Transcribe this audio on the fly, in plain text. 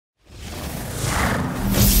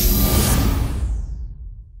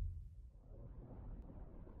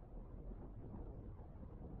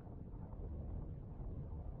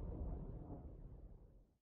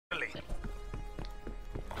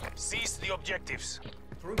the objectives.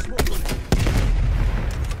 Throwing smoke on it.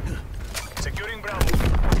 Securing Bravo.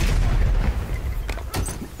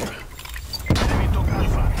 Enemy took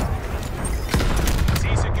Alpha.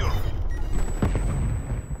 C secure.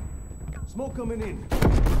 Smoke coming in.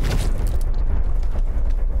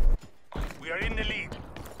 We are in the lead.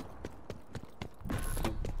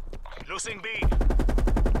 Losing B.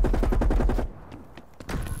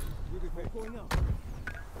 Going up.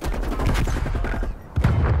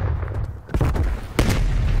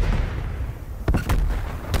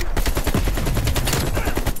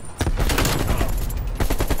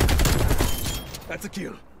 That's a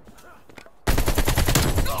kill.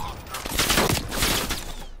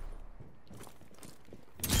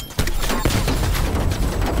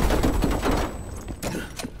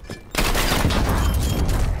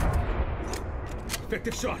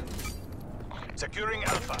 Effective shot. Securing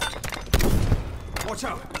Alpha. Watch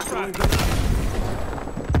out.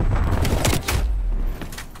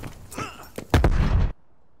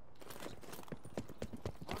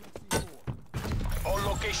 All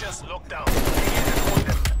locations locked down. We need to hold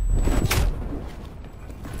them.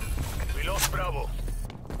 We lost Bravo.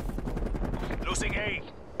 Losing A.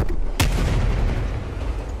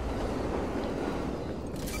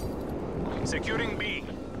 Securing B.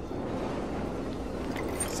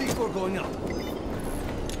 C4 going up.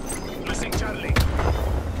 Losing Charlie.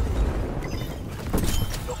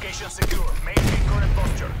 Location secure. Maintain current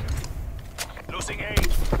posture. Losing A.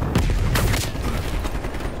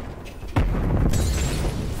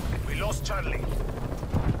 We lost Charlie.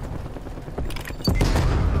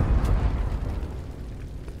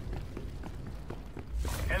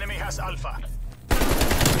 Enemy has Alpha.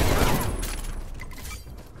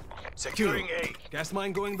 Securing A. Gas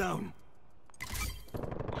mine going down.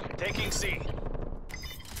 Taking C.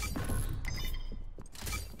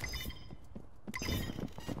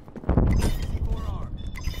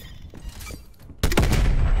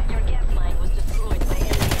 Your gas mine was destroyed by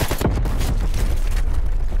enemies.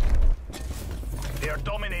 They are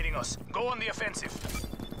dominating us. Go on the offensive.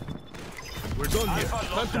 We're done here. Alpha Time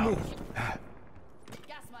to locked down. move.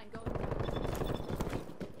 Gas mine going.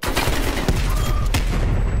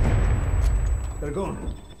 They're gone.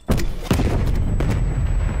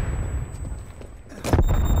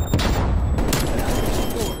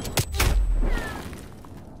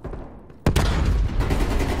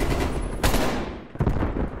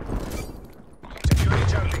 Securing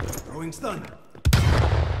Charlie. Throwing stun.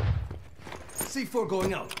 C4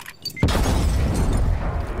 going out.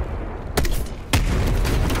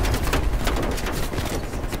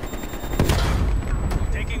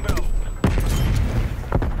 Taking Bravo.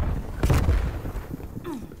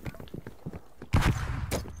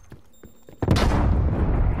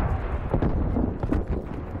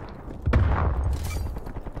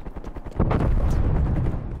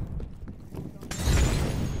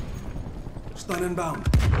 Stun and bound.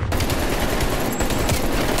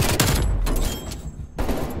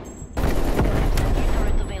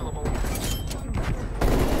 Turret available.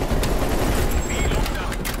 B locked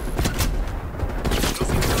down.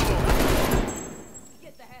 Losing Bravo.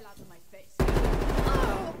 Get the hell out of my face.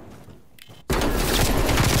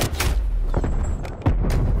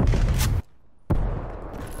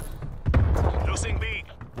 Losing B.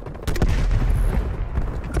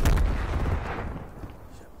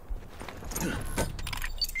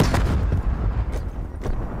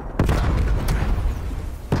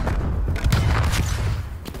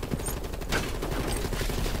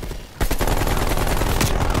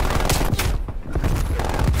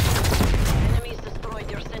 Enemies destroyed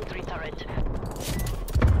your sentry turret.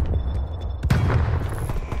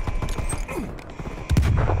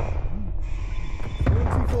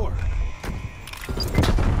 C4.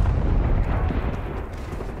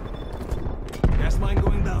 Gas mine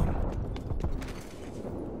going down.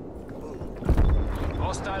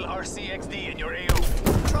 Hostile RCXD in your AO.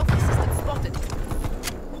 Trophy system spotted.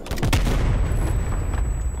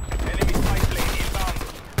 Enemy spy plane inbound.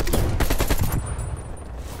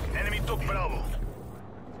 Enemy took Bravo.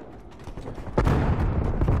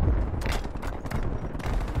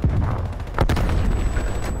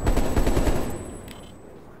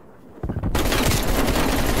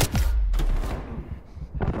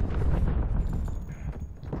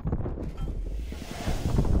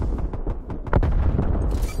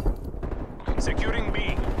 Securing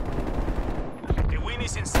B. The win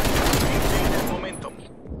is in sight. Maintain that momentum.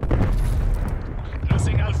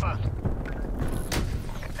 Losing Alpha.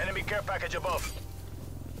 Enemy care package above.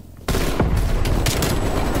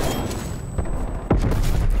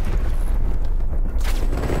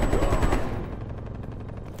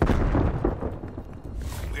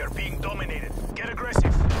 We are being dominated. Get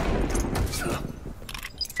aggressive.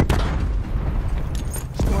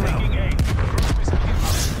 Going out. Taking A. Group is looking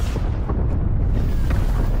up.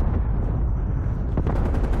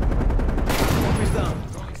 He's down.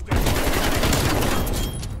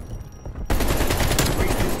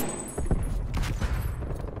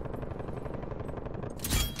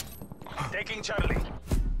 Taking Charlie.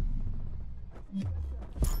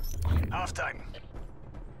 Half time.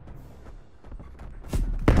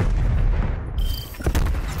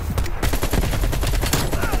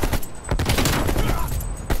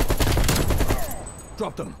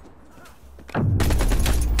 Drop them.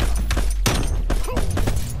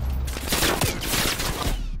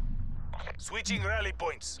 Switching rally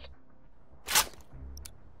points.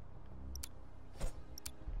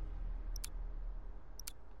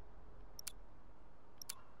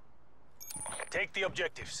 Take the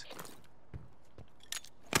objectives.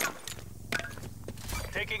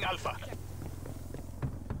 Taking Alpha.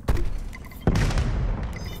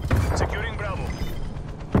 Securing Bravo.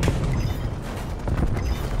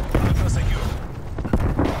 Alpha secure.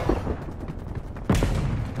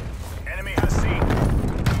 Enemy has C.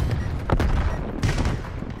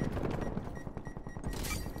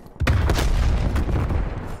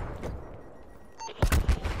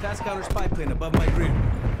 Task counter spy plane above my grid.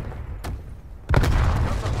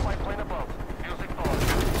 Spy plane above. Music on.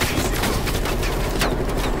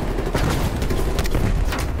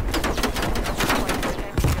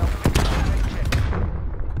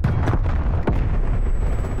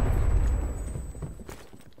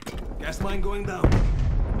 Gas mine going down.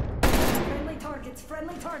 Friendly targets,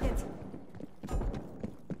 friendly targets.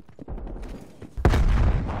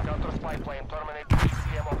 Counter spy plane terminate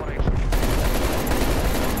PM operation.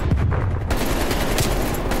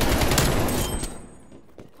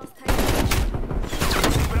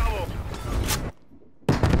 Bravo.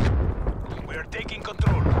 We are taking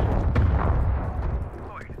control.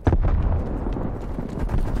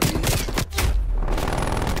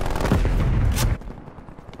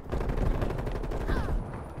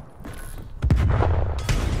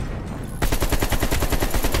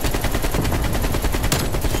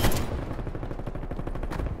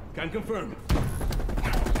 Can confirm.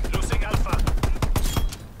 Losing Alpha.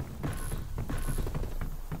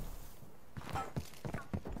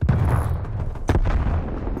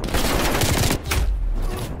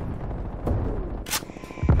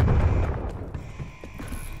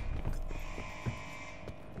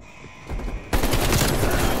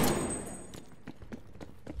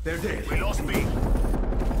 They're dead. We lost B.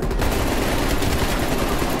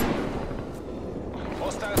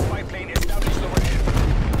 Hostile spy plane established overhead.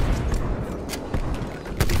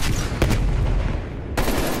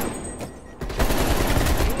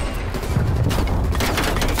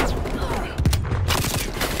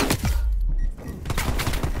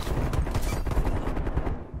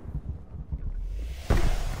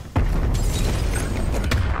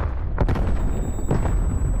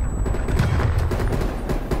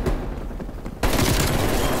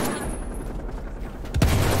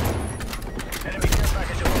 Enemy care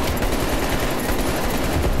package above.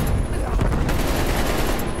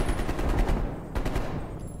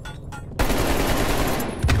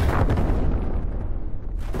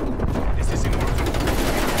 This isn't working.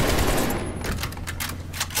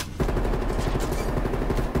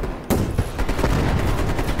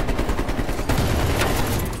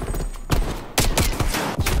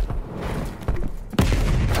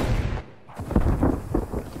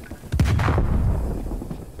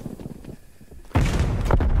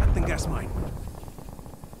 That thing gas mine.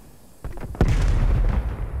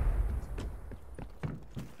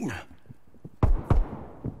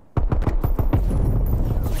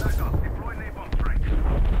 Deploy napalm strike.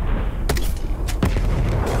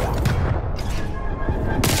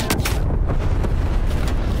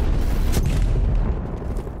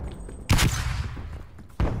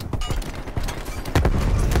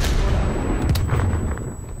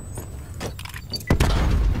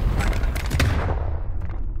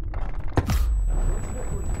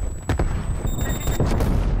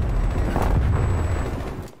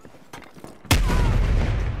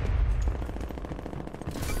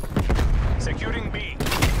 Securing B.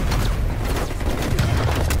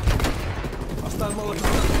 Hostile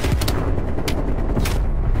Molotov.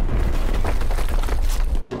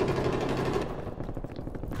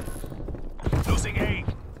 Losing A.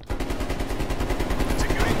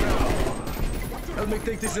 Securing Bravo. Help me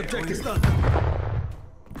take this objective. Done.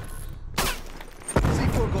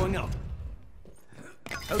 C4 going out.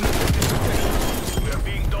 Help me take this objective. We are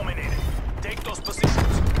being dominated. Take those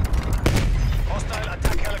positions. Hostile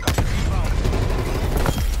attack helicopter inbound.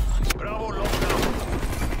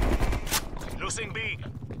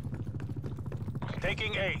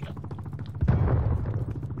 A.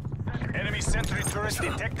 Enemy sentry turrets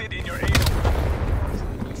detected in your AO.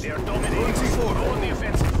 They are dominating. Go on the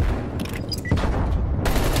offensive.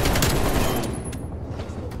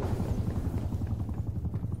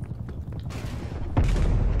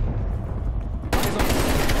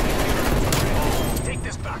 Take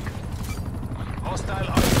this back. Hostile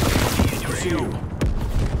RCXD in your AO.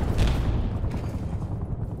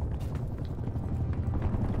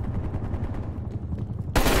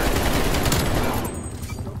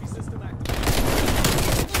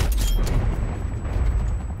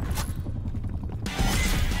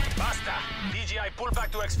 DGI, pull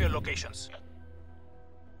back to exfil locations.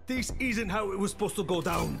 This isn't how it was supposed to go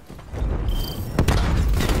down.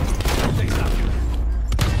 Thanks,